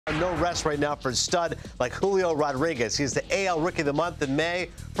No rest right now for a stud like Julio Rodríguez. He's the AL Rookie of the Month in May.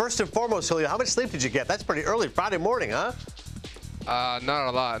 First and foremost, Julio, how much sleep did you get? That's pretty early Friday morning, huh? Not a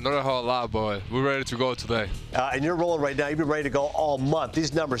lot. Not a whole lot, but we're ready to go today. And you're rolling right now. You've been ready to go all month.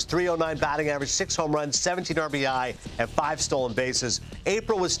 These numbers, 309 batting average, 6 home runs, 17 RBI, and 5 stolen bases.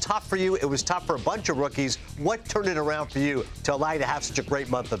 April was tough for you. It was tough for a bunch of rookies. What turned it around for you to allow you to have such a great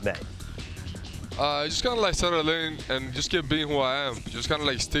month of May? Just kind of like settle in and just keep being who I am. Just kind of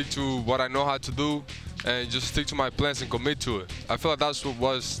like stick to what I know how to do and just stick to my plans and commit to it. I feel like that's what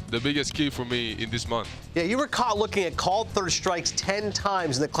was the biggest key for me in this month. Yeah, you were caught looking at called third strikes 10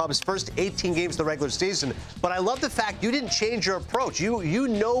 times in the club's first 18 games of the regular season. But I love the fact you didn't change your approach. You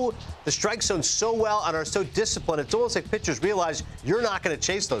know the strike zone so well and are so disciplined. It's almost like pitchers realize you're not going to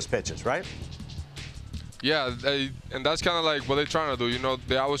chase those pitches, right? Yeah, and that's kind of like what they're trying to do. You know,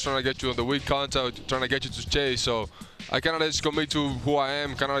 they're always trying to get you on the weak contact, trying to get you to chase. So I kind of just commit to who I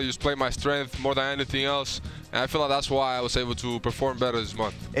am, kind of just play my strength more than anything else. And I feel like that's why I was able to perform better this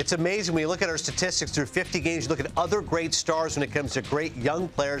month. It's amazing when you look at our statistics through 50 games, you look at other great stars when it comes to great young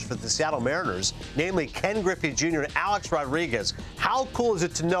players for the Seattle Mariners, namely Ken Griffey Jr. and Alex Rodriguez. How cool is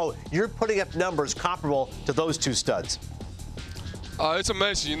it to know you're putting up numbers comparable to those two studs? It's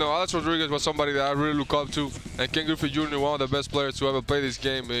amazing. You know, Alex Rodriguez was somebody that I really look up to, and Ken Griffey Jr., one of the best players to ever play this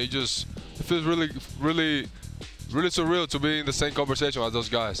game. And it feels really surreal to be in the same conversation as those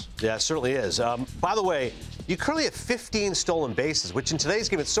guys. Yeah, it certainly is. By the way, you currently have 15 stolen bases, which in today's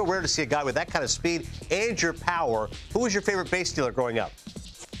game, it's so rare to see a guy with that kind of speed and your power. Who was your favorite base stealer growing up?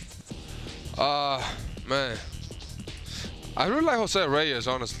 Man, I really like Jose Reyes,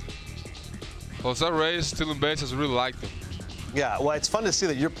 honestly. Jose Reyes stealing bases, I really liked him. Yeah, well, it's fun to see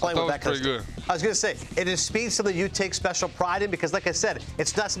that you're playing with that kind of stuff. Good. I was going to say, it is speed something you take special pride in? Because, like I said,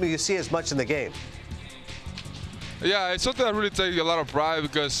 it's not something you see as much in the game. Yeah, it's something I really take a lot of pride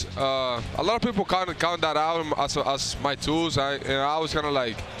because a lot of people count that out as my tools. And I always kind of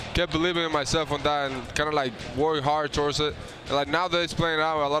like kept believing in myself on that and kind of like work hard towards it. And like now that it's playing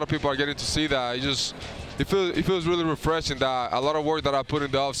out, a lot of people are getting to see that. It feels really refreshing that a lot of work that I put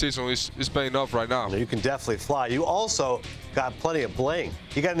in the offseason is paying off right now. You can definitely fly. You also got plenty of bling.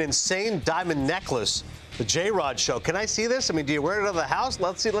 You got an insane diamond necklace, the J-Rod show. Can I see this? I mean, do you wear it out of the house?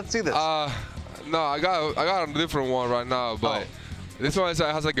 Let's see this. No, I got a different one right now, but this one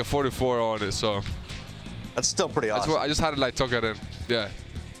has like a 44 on it, so. That's still pretty awesome. I just had to like tuck it in. Yeah.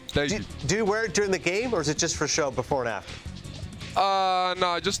 Thank you. Do you wear it during the game, or is it just for show before and after?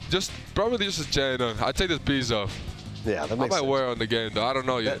 No, just probably just a chain on. I take this piece off. Yeah, that makes sense. I might wear it on the game though. I don't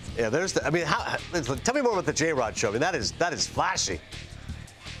know yet. I mean, tell me more about the J-Rod show. I mean, that is flashy.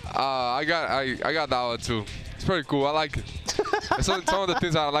 I got that one too. It's pretty cool. I like it. It's some of the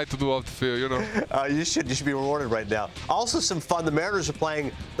things I like to do off the field, you know. You should be rewarded right now. Also, some fun. The Mariners are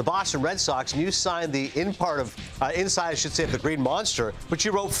playing the Boston Red Sox, and you signed the inside, I should say, of the Green Monster, but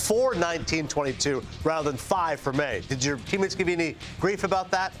you wrote 4/19/22 rather than 5 for May. Did your teammates give you any grief about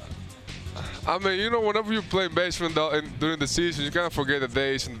that? I mean, you know, whenever you're playing baseball during the season, you kind of forget the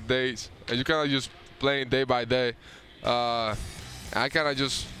days and the dates, and you kind of just playing day by day. I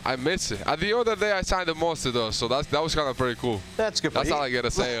miss it. At the other day, I signed the Monster, though, so that was kind of pretty cool. That's good. That's all I got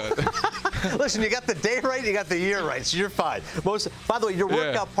to say. Listen, you got the day right, you got the year right, so you're fine. By the way, your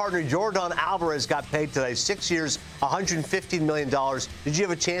workout partner, Jordan Alvarez, got paid today, 6 years, $115 million. Did you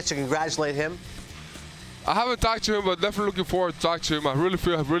have a chance to congratulate him? I haven't talked to him, but definitely looking forward to talking to him. I really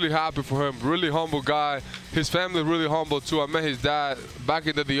feel really happy for him. Really humble guy. His family really humble too. I met his dad back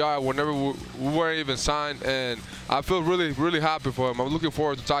in the DR whenever we weren't even signed, and I feel really happy for him. I'm looking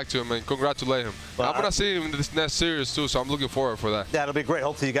forward to talk to him and congratulate him. Well, I'm gonna see him in this next series too, so I'm looking forward for that. That'll be great.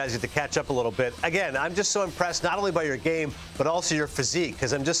 Hopefully you guys get to catch up a little bit. Again, I'm just so impressed not only by your game, but also your physique,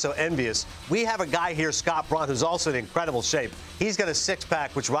 because I'm just so envious. We have a guy here, Scott Braun, who's also in incredible shape. He's got a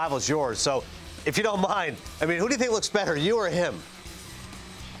six-pack which rivals yours. So, if you don't mind, I mean, who do you think looks better, you or him?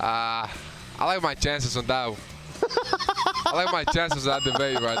 I like my chances on that one. I like my chances on that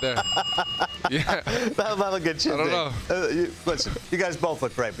debate right there. Yeah. That'll get you. I don't know. Listen, you guys both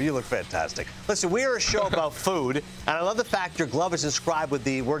look great, but you look fantastic. Listen, we are a show about food, and I love the fact your glove is inscribed with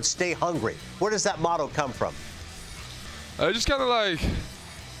the word "Stay Hungry." Where does that motto come from? Just kind of like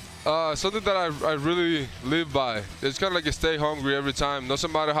something that I really live by. It's kind of like a stay hungry every time.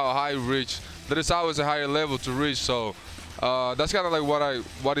 Doesn't matter how high you reach, there is always a higher level to reach. So that's kind of like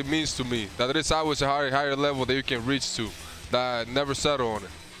what it means to me. That there is always a higher level that you can reach to. That never settle on it.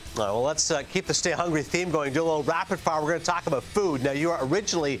 All right, well, let's keep the Stay Hungry theme going. Do a little rapid fire. We're going to talk about food. Now, you are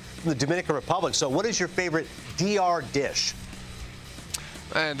originally from the Dominican Republic. So what is your favorite DR dish?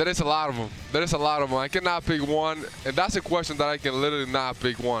 Man, there is a lot of them. There is a lot of them. I cannot pick one, and that's a question that I can literally not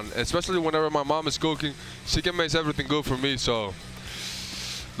pick one. Especially whenever my mom is cooking, she can make everything good for me. So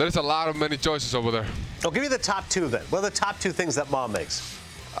there's a lot of many choices over there. Oh, give me the top two then. What are the top two things that mom makes?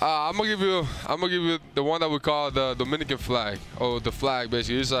 I'm gonna give you the one that we call the Dominican flag, or the flag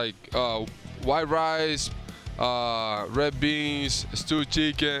basically. It's like white rice, red beans, stewed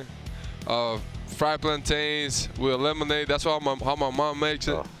chicken, fried plantains with lemonade. That's how my mom makes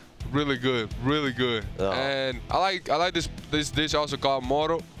it. Oh. Really good, really good. Oh. And I like this dish also called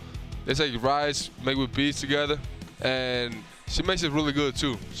moro. It's like rice made with peas together, and she makes it really good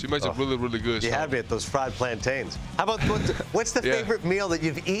too. She makes it really, really good. You had me at those fried plantains. How about what's the favorite meal that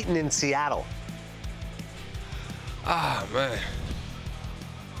you've eaten in Seattle? Ah, man.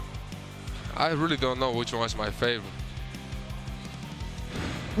 I really don't know which one's my favorite.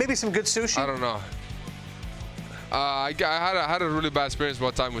 Maybe some good sushi? I don't know. I had a really bad experience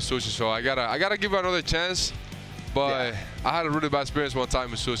one time with sushi, so I gotta give it another chance. But I had a really bad experience one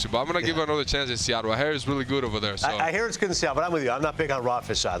time with sushi. But I'm gonna give it another chance in Seattle. I hear it's really good over there. So I hear it's good in Seattle, but I'm with you. I'm not big on raw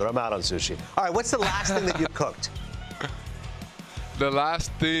fish either. I'm out on sushi. All right, what's the last thing that you cooked? The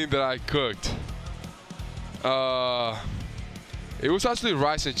last thing that I cooked, it was actually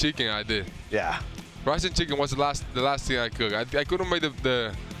rice and chicken. I did. Yeah. Rice and chicken was the last thing I cooked. I couldn't make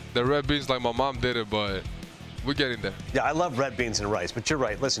the red beans like my mom did it, but we're getting there. Yeah, I love red beans and rice, but you're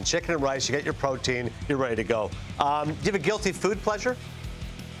right. Listen, chicken and rice, you get your protein, you're ready to go. Do you have a guilty food pleasure?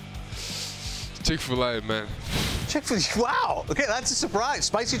 Chick-fil-A, man. Chick-fil-A, wow. Okay, that's a surprise.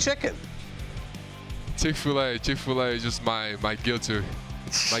 Spicy chicken. Chick-fil-A is just my guilty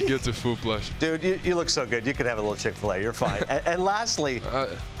food pleasure. Dude, you look so good. You could have a little Chick-fil-A. You're fine. and lastly,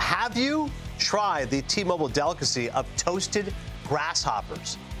 have you tried the T-Mobile delicacy of toasted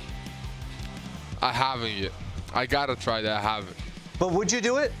grasshoppers? I haven't yet. I gotta try that. I haven't. But would you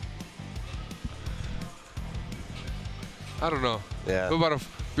do it? I don't know. Yeah. We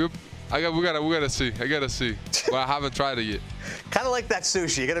gotta see. I gotta see. But I haven't tried it yet. Kind of like that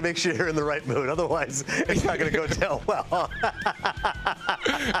sushi. You gotta make sure you're in the right mood. Otherwise, it's not gonna go down well.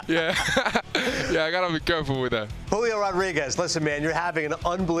 Yeah. Yeah, I gotta be careful with that. Julio Rodríguez, listen, man, you're having an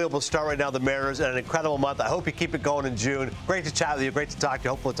unbelievable start right now, the Mariners, and an incredible month. I hope you keep it going in June. Great to chat with you. Great to talk to you.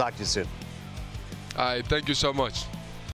 Hopefully we'll talk to you soon. All right, thank you so much.